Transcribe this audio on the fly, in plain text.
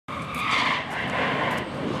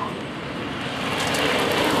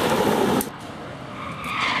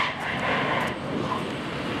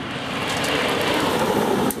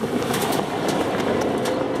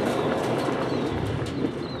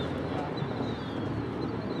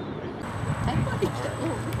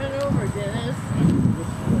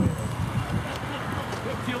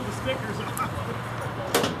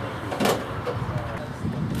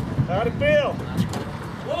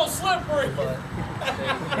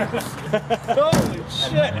Holy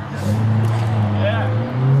shit! Yeah,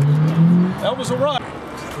 that was a run.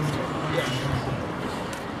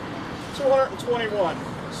 221.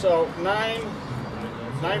 So nine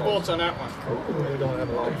volts on that one. We don't have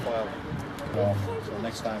a long file. So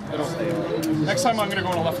next time, Next time I'm gonna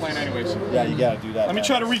go in the left lane anyways. yeah, you gotta do that. Let me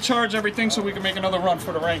try to recharge everything so we can make another run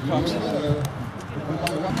for the rain comes.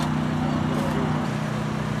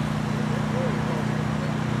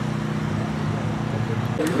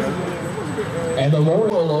 And the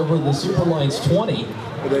rollover, the Superline's 20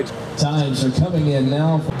 times are coming in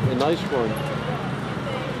now. A nice one.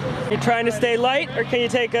 You trying to stay light, or can you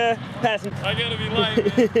take a passenger? I gotta be light.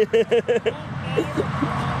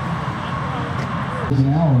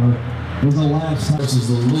 An hour with a lap versus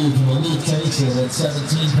the lead, and the lead takes it at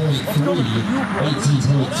 17.3,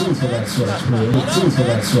 18.2 for that stretch period, 2 for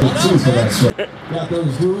that stretch, 2 for that stretch. Got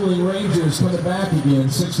those dueling Rangers coming back again,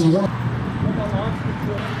 61.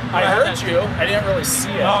 I heard you. I didn't really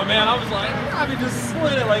see it. Oh man, I was like, I mean, just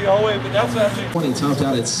slid it like the whole way, but that's actually 20 topped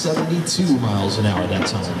out at 72 miles an hour that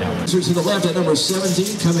time. To the left at number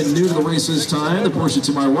 17, coming new to the race this time. The Porsche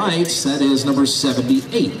to my right, that is number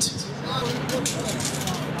 78.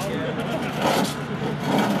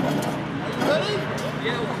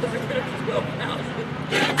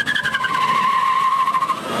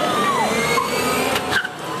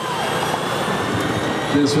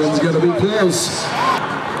 This one's going to be close.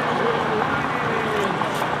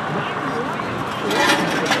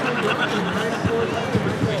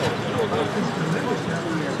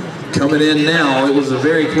 Coming in now, it was a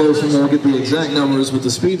very close one. We'll get the exact numbers, but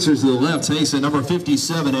the speedsters to the left takes at number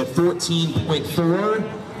 57 at 14.4.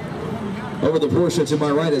 Over the Porsche to my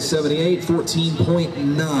right at 78,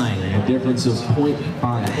 14.9. A difference of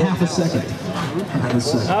half a second.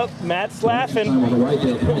 Oh, Matt's laughing. Time on the right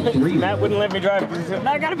there, 0.3. Matt wouldn't let me drive.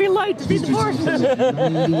 I gotta be light to beat the Porsche.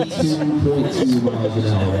 92.2 miles an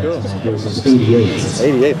hour. Versus 88.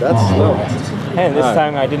 88, that's slow. And this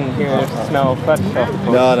time I didn't hear the smell of clutch.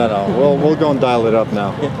 No. We'll go and dial it up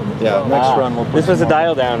now. Yeah, next run we'll put this was a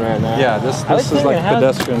dial down right now. Yeah, this is like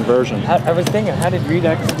pedestrian version. I was thinking, how did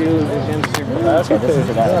Redux do against Super? Okay, this is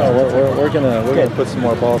a dial down. No, we're gonna put some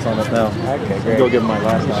more balls on it now. Okay, great. Go give him my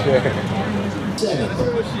last one. Sure.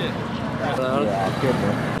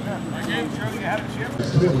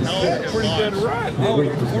 pretty good run. Oh,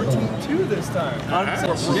 14.2 this time.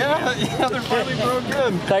 Yeah, they're finally broke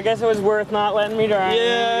in. So I guess it was worth not letting me drive.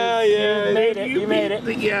 Yeah. You made it. You made it.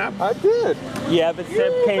 Yeah, I did. Yeah, but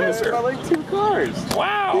Seb came to like 2 cars.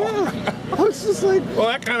 Wow. Yeah. I was just like, well,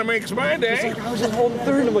 that kind of makes my day. I was just holding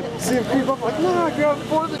third and I'm like, see him creep up. I'm like, no, I grabbed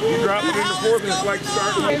fourth. You drop it into fourth and it's like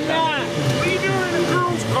starting. Hey, Matt, what are you doing in the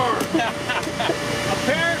girl's car?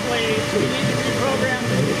 Apparently, we need to reprogram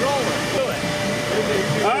the controller. Do it.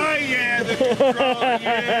 Oh, yeah, the controller.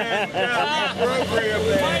 Yeah, program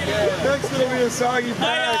that. That's going to be a soggy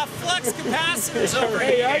pack. My flux capacitor's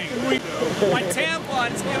overheating. My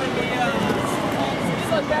tampon's giving me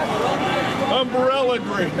umbrella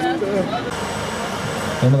drink. And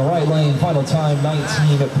in the right lane, final time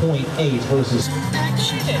 19.8 versus.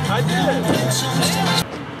 I did.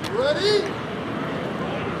 Ready?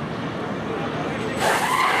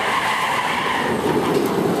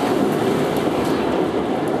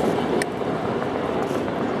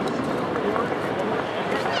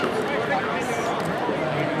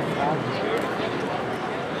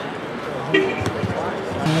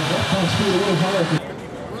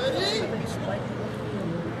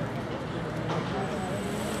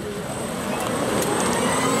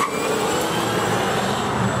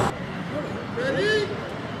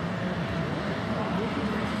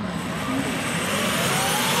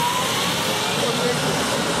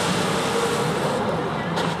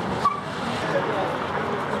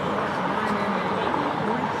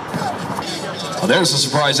 Well, there's a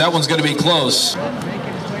surprise. That one's going to be close.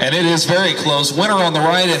 And it is very close. Winner on the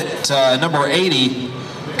right at number 80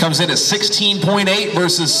 comes in at 16.8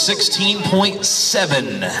 versus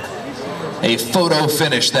 16.7. A photo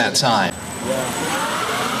finish that time.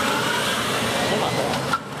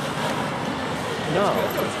 No.